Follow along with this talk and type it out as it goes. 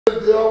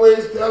privilege, they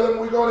always tell them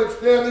we're going to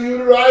extend to you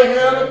the right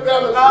hand of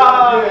fellowship.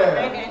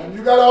 And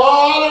you got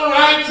all the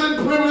rights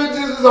and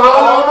privileges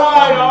all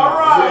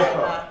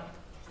right.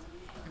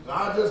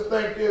 I just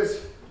think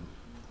it's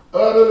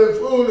utterly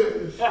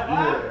foolish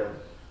to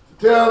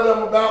tell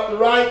them about the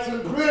rights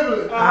and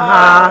privileges,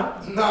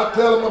 not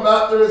tell them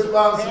about the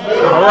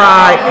responsibility. All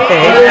right.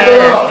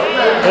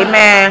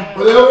 Amen.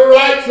 Whatever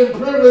rights and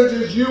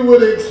privileges you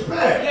would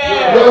expect.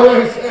 You know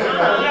what I'm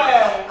saying?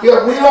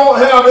 If we don't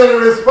have any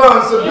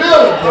responsibility,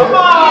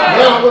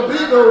 there will be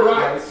no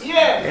rights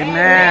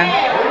Amen.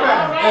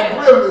 and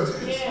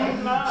privileges.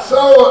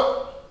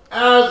 So,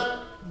 as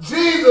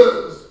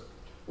Jesus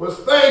was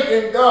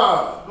thanking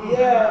God,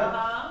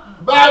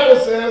 the Bible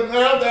says,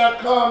 now there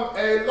come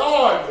a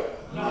lawyer.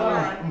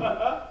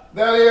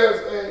 That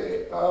is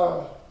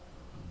a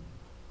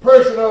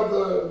person of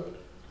the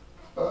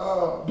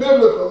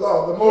biblical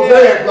law, the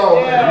Mosaic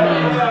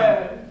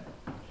law.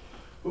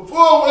 Who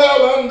full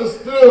well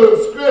understood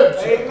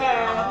Scripture.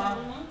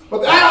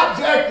 But the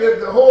objective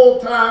the whole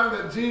time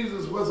that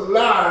Jesus was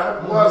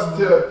alive was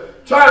to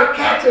try to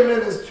catch him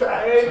in his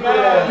tracks.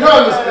 You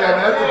understand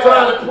that? To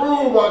try to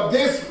prove or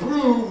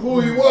disprove who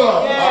he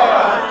was.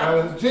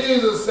 And as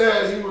Jesus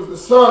said he was the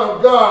Son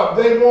of God,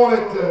 they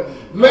wanted to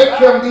make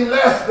him be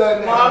less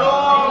than them.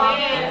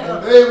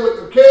 And they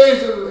would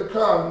occasionally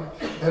come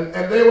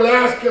and they would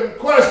ask him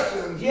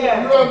questions. You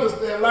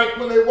understand? Like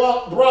when they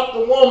brought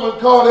the woman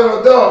caught in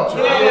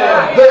adultery.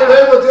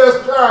 They were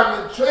just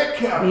trying to trick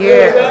him.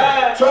 They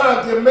were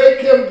trying to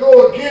make him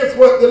go against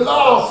what the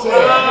law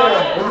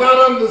said. But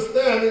not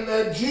understanding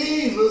that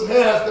Jesus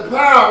has the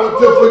power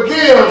to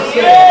forgive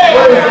sin.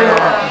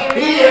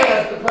 He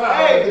has the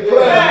power to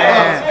declare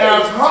us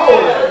as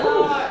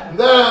holy.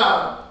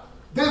 Now,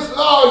 this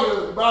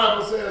lawyer, the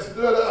Bible says,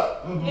 stood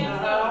up. And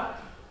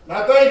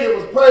I think it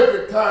was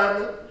perfect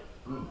timing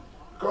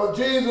because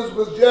Jesus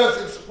was just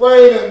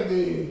explaining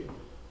the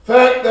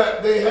fact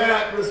that they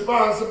had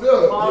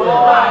responsibility.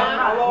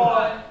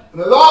 And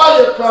the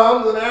lawyer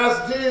comes and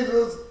asks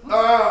Jesus,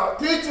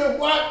 teacher,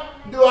 what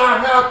do I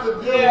have to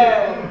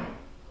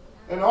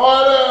do in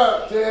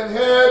order to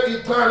inherit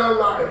eternal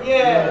life?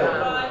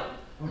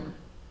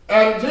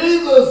 And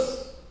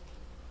Jesus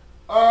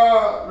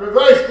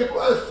reversed the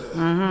question.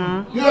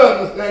 You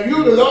understand?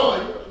 You the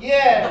lawyer.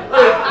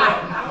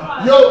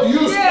 You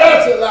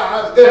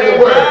specialize in the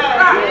word.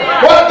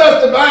 What does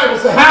the Bible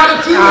say? How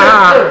did you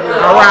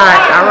interpret? All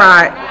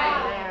right.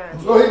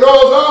 So he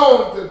goes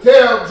on to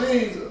tell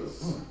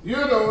Jesus, you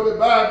know, the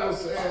Bible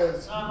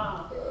says,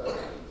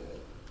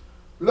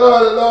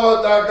 Lord, the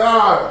Lord thy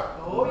God,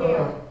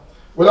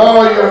 with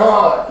all your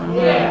heart.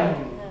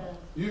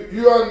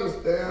 You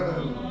understand?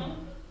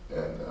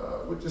 And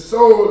with your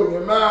soul and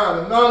your mind.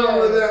 And not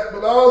only that,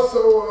 but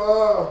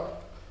also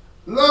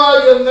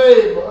love your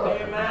neighbor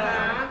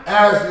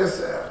as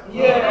yourself.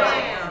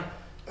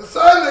 And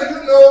certainly you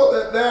know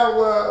that there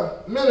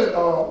were many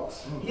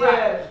laws.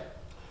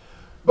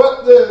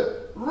 But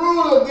the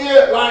ruler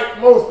did like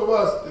most of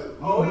us do.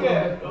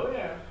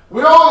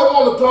 We only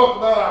want to talk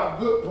about our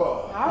good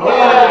part.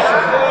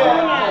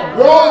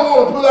 We only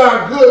want to put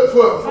our good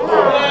foot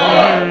forward.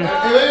 And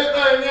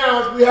anything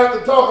else, we have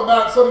to talk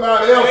about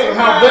somebody else and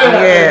how bad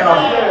they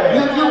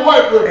are. You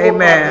work with people.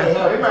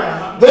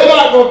 They're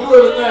not going to do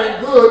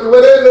anything good. The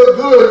way they look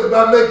good is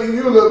by making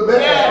you look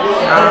bad.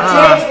 And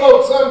church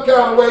folks some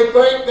kind of way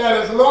think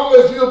that as long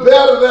as you're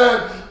better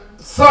than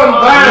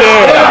somebody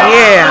else,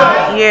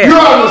 you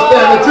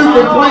understand that you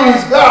can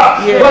please God.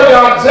 But the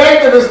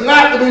objective is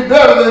not to be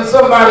better than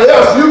somebody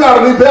else. You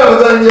got to be better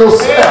than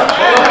yourself.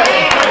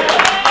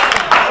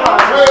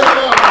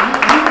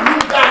 You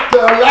got to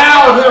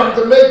allow him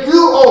to make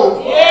you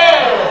over.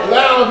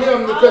 Allow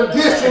him to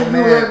condition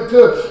you into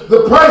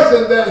the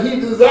person that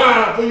he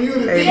designed for you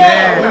to be.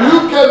 And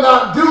you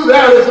cannot do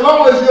that as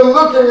long as you're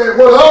looking at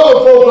what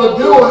other folk are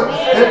doing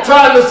and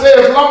trying to say,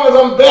 as long as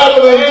I'm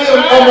better than them,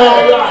 I'm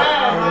all right.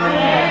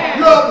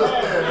 You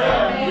understand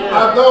that?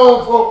 I've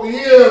known folk for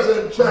years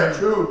in church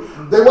who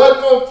they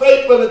wasn't on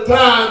faithful at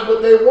times,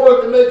 but they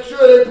wanted to make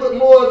sure they put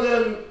more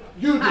than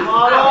you do.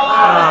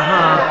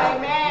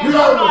 You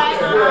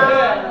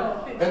understand?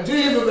 And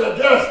Jesus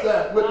addressed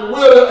that with the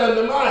widow and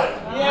the mite.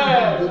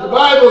 The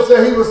Bible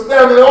said he was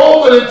standing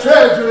over the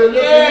treasury and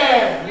looking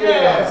in.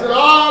 It said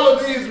all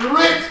of these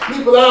rich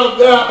people out of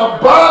their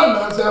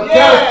abundance have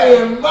cast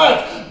in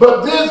much,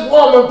 but this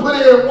woman put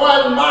in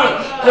one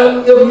mite.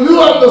 And if you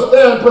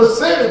understand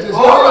percentages,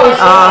 what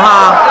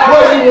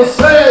he was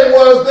saying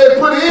was they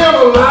put in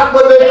a lot,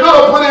 but they could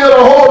have put in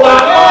a whole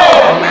lot more.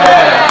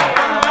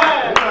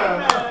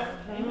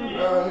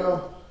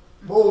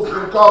 Most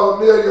because a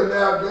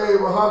millionaire gave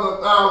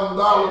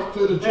 $100,000 to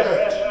the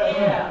church.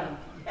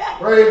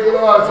 Praise the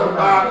Lord,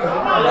 somebody.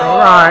 All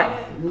right.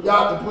 You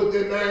got to put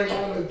their name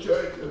on the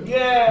church. And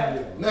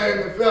name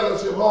the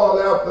fellowship hall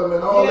after them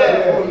and all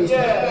that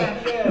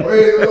foolishness.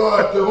 Praise the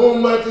Lord. To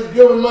whom much is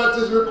given, much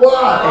is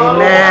required.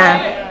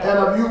 Amen. And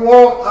if you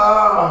want,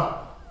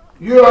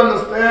 you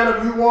understand,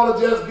 if you want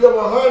to just give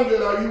 100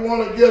 or you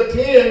want to give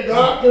 10,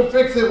 God can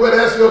fix it where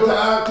that's your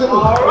time too.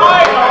 All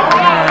right.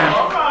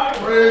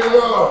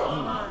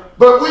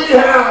 But we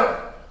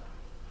have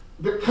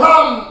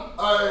become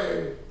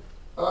a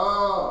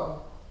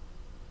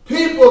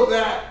people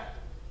that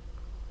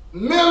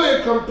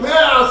merely compare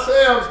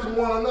ourselves to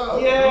one another.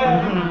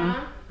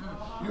 Yeah.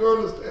 You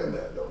understand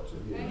that, don't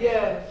you?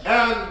 Yes.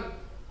 And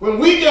when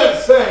we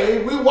get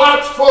saved, we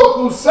watch folk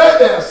who say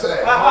they're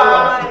saved.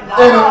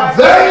 And if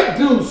they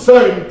do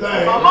certain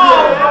things, Come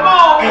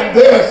on. and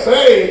they're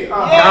saved,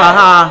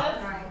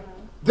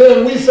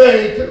 then we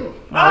saved too.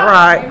 All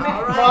right.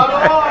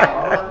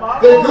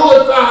 They do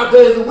it 5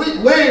 days a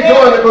week. We ain't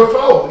doing it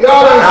before.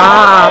 Y'all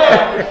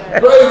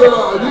understand? Praise the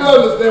Lord. You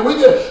understand?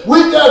 We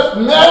just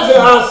measure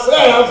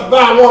ourselves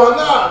by one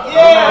another.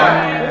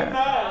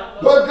 Yeah.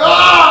 But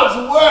God's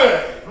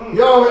word,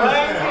 y'all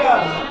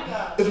understand?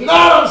 It's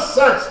not of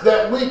such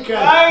that we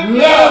can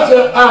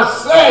measure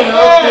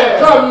ourselves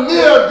and come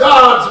near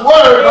God's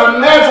word by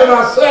measuring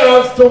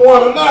ourselves to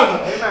one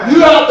another.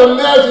 You have to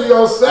measure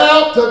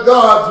yourself to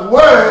God's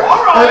word.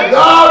 And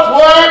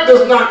God's word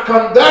does not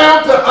come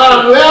down to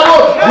our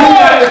level. We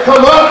have to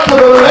come up to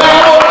the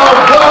level of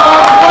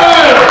God's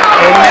word.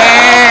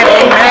 Amen.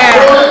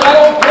 I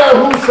don't care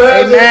who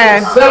says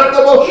Amen. it's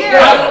acceptable.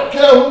 I don't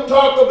care who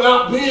talks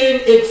about being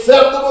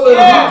acceptable and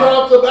who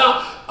talks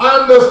about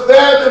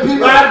understanding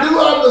people. I do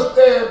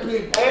understand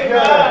people.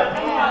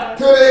 Amen.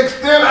 To the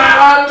extent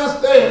I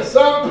understand.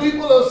 Some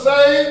people are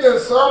saved and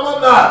some are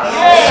not.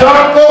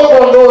 Some folk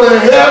will go to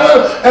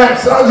heaven and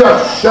some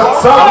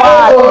folk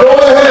will go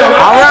to hell.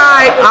 All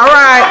right.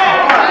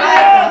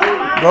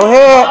 Go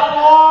ahead.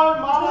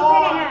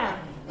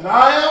 And I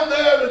am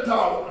very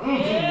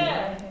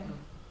tolerant.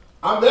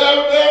 I'm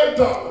very, very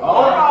tolerant.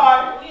 All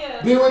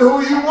right. Be with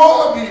who you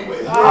want to be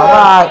with. All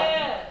right.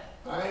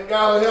 I ain't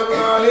got to heaven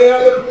or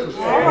hell.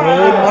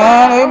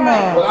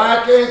 Amen. But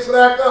I can't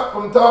slack up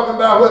from talking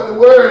about what the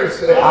word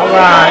says. All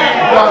right.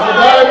 Because the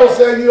Bible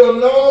says you'll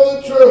know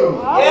the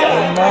truth.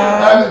 Amen.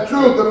 And the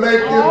truth will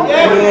make you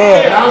free.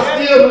 Yeah. And I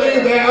still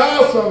believe there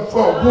are some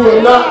folk who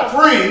are not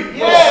free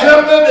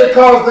simply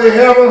because they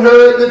haven't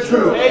heard the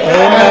truth.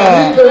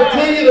 And we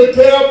continue to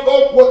tell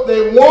folk what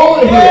they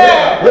want to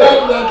hear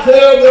rather than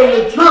tell them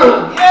the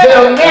truth,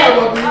 they'll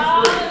never be free.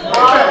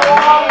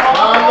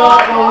 I'm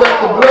not going to let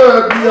the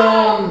blood be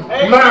on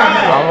my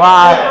hands. All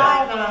right.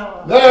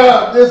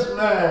 Now, this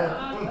man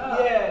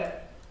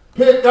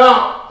picked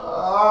out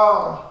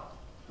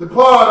the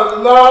part of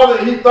the law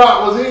that he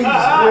thought was easy.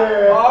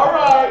 All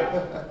right.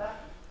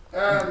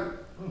 And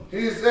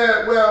he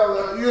said,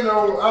 well, you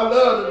know, I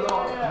love the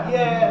Lord.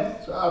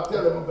 Yes. So I'll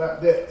tell him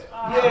about that.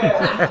 Yes.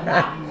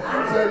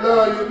 He said,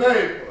 love your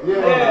neighbor.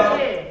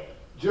 Yes.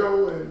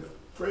 Joe and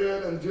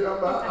Fred and Jim,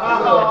 I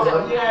love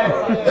them. Yes.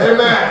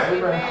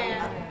 Amen.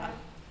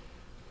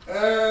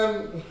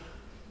 And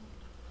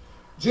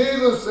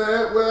Jesus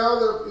said,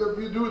 well, if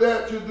you do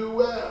that, you do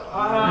well.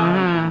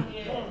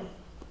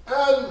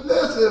 And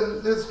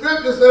listen, the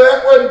scripture said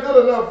that wasn't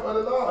good enough for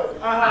the lawyers.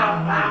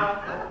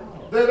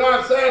 They're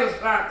not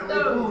satisfied till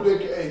they prove their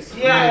case.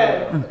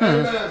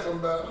 Amen,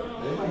 somebody.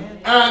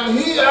 And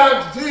he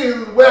asked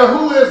Jesus, well,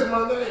 who is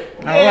my neighbor?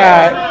 All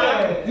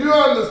right. You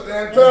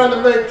understand, trying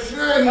to make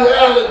sure he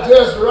had it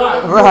just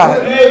right.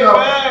 Right. You know,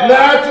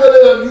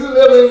 naturally, if you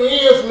live in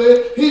Ensley,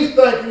 he's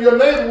thinking your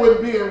neighbor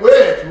wouldn't be in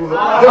Wedgwood. You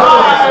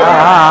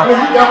understand?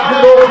 You got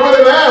big old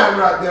 29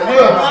 right there.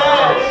 You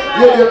understand?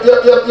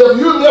 If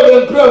you live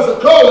in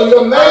Pensacola,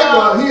 your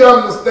neighbor, he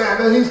understands,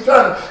 and he's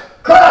trying to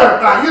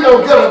clarify, you know,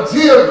 get a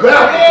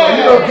geographical,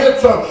 you know, get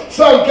some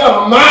kind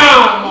of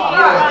mile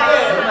mark.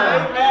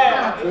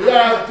 So he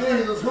asked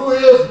Jesus, who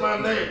is my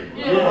neighbor?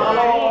 You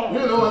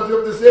know, as if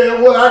they say,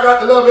 well, I got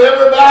to love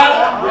everybody.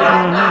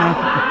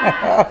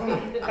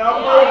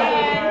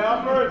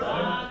 Have mercy.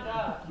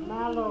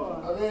 My Lord.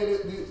 I mean,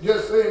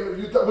 just saying, when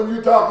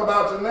you talk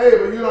about your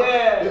neighbor, you know,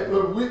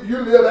 you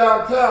live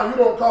downtown, you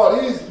don't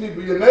call these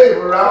people your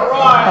neighbor,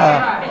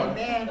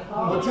 right?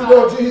 But you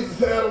know Jesus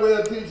had a way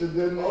of teaching,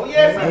 didn't he? Oh,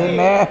 yes,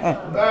 Amen.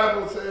 The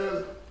Bible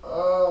says,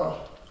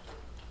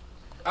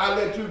 I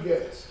let you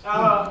guess.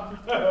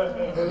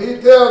 And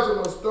he tells them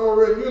a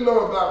story. You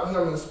know about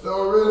him in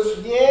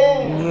stories.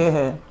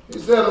 Yeah. He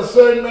said a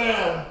certain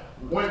man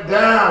went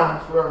down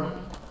from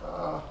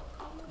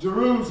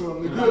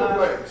Jerusalem, the good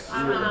place,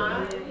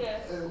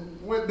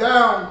 and went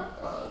down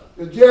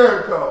to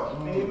Jericho.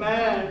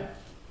 Amen.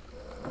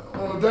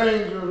 On a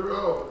dangerous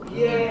road.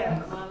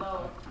 Yes, my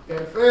Lord.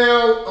 And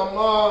fell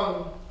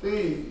among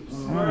thieves.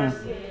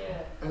 Mercy.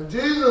 And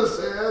Jesus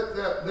said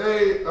that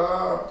they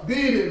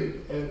beat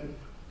him and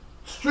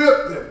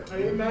stripped him.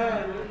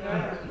 Amen.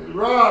 They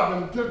robbed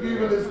him, took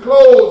even his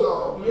clothes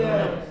off.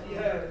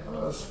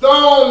 Yes.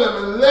 Stoned him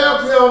and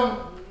left him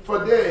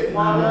for dead.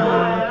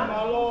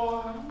 My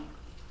Lord.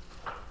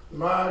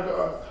 My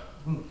God.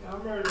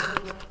 Have mercy.